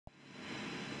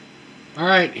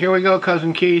Alright, here we go,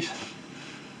 Cousin Keith.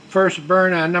 First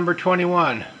burn on number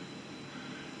 21.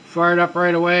 Fired up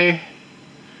right away,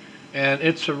 and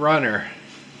it's a runner.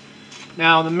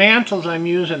 Now, the mantles I'm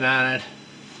using on it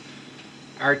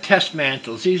are test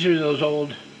mantles. These are those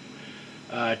old,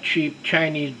 cheap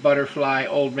Chinese butterfly,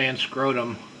 old man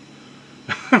scrotum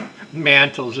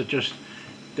mantles that just,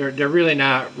 they're really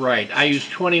not right. I use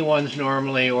 21s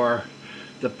normally, or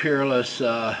the Peerless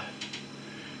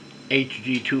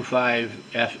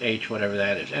HG25FH, whatever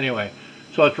that is. Anyway,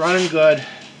 so it's running good.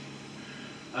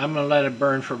 I'm going to let it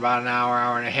burn for about an hour,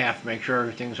 hour and a half, make sure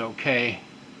everything's okay.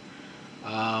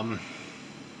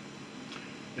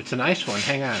 It's a nice one.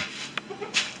 Hang on.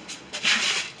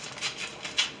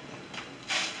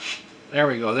 There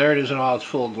we go. There it is in all its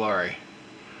full glory.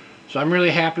 So I'm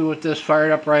really happy with this.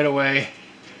 Fired up right away.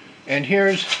 And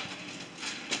here's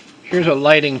a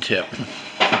lighting tip.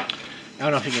 I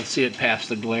don't know if you can see it past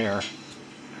the glare.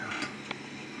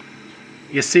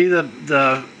 You see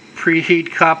the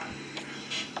preheat cup?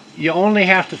 You only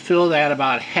have to fill that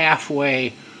about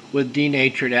halfway with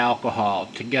denatured alcohol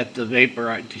to get the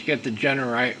vapor, to get the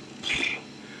generator.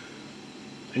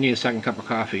 I need a second cup of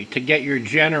coffee. To get your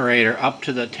generator up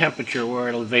to the temperature where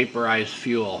it'll vaporize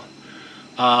fuel.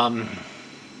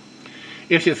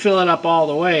 If you fill it up all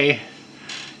the way,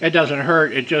 it doesn't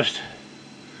hurt. It just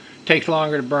takes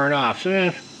longer to burn off.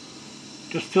 So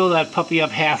just fill that puppy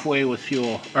up halfway with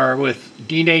fuel, or with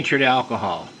denatured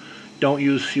alcohol. Don't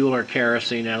use fuel or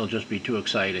kerosene. That'll just be too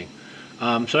exciting.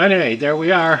 So anyway, there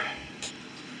we are.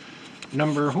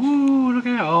 Number, ooh, look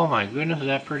at that. Oh my goodness, is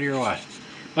that pretty or what?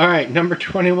 All right, number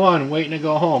 21, waiting to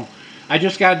go home. I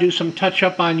just got to do some touch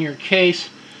up on your case.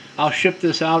 I'll ship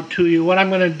this out to you. What I'm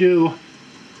going to do,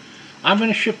 I'm going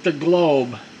to ship the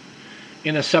globe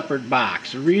in a separate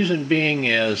box. The reason being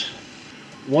is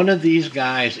one of these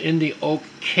guys in the oak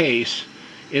case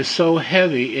is so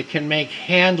heavy it can make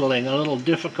handling a little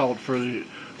difficult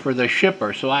for the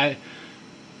shipper. So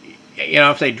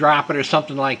if they drop it or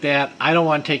something like that, I don't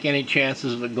want to take any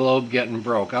chances of the globe getting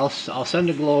broke. I'll send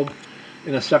the globe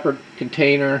in a separate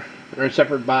container or a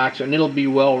separate box, and it'll be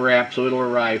well wrapped, so it'll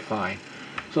arrive fine.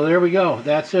 So there we go.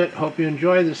 That's it. Hope you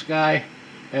enjoy this guy,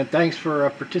 and thanks for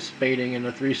participating in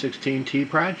the 316T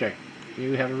project.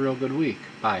 You have a real good week.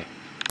 Bye.